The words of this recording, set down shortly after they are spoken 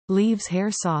Leaves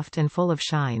hair soft and full of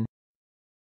shine.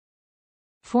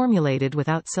 Formulated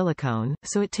without silicone,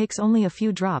 so it takes only a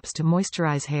few drops to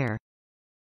moisturize hair.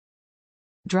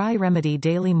 Dry Remedy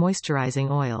Daily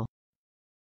Moisturizing Oil.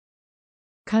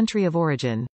 Country of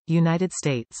origin: United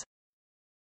States.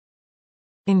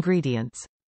 Ingredients: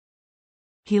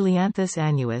 Helianthus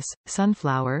annuus,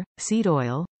 sunflower, seed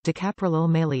oil, Dicaprylyl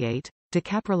maleate,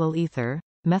 Dicaprylyl ether,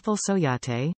 Methyl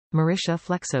Soyate, Mauritia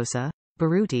Flexuosa,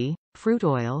 Buriti, fruit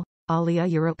oil, Olea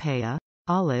Europaea,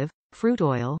 olive, fruit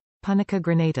oil, Punica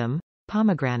Granatum,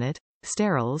 Pomegranate,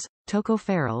 Sterols,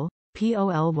 Tocopherol,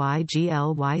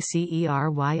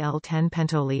 Polyglyceryl 10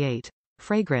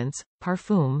 Fragrance,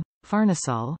 Parfum,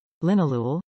 Farnesol,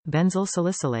 Linalool, Benzyl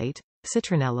Salicylate,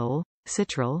 Citronellol,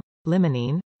 Citral,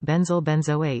 Limonene, Benzyl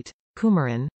Benzoate,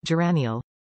 Coumarin, Geraniol.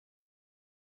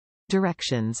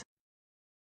 Directions: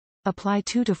 apply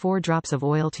 2 to 4 drops of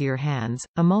oil to your hands,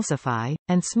 emulsify,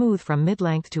 and smooth from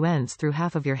mid-length to ends through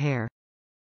half of your hair.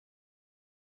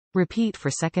 Repeat for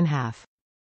second half.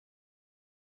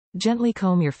 Gently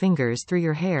comb your fingers through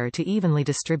your hair to evenly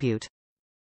distribute.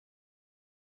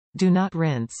 Do not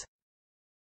rinse.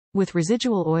 With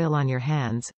residual oil on your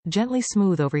hands, gently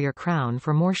smooth over your crown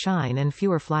for more shine and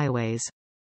fewer flyaways.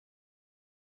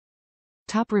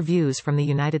 Top reviews from the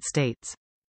United States.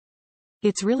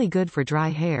 It's really good for dry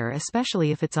hair, especially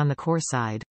if it's on the coarse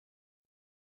side.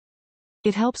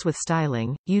 It helps with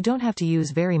styling, you don't have to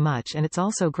use very much, and it's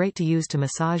also great to use to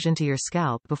massage into your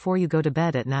scalp before you go to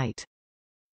bed at night.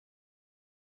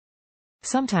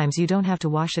 Sometimes you don't have to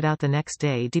wash it out the next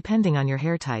day depending on your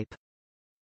hair type.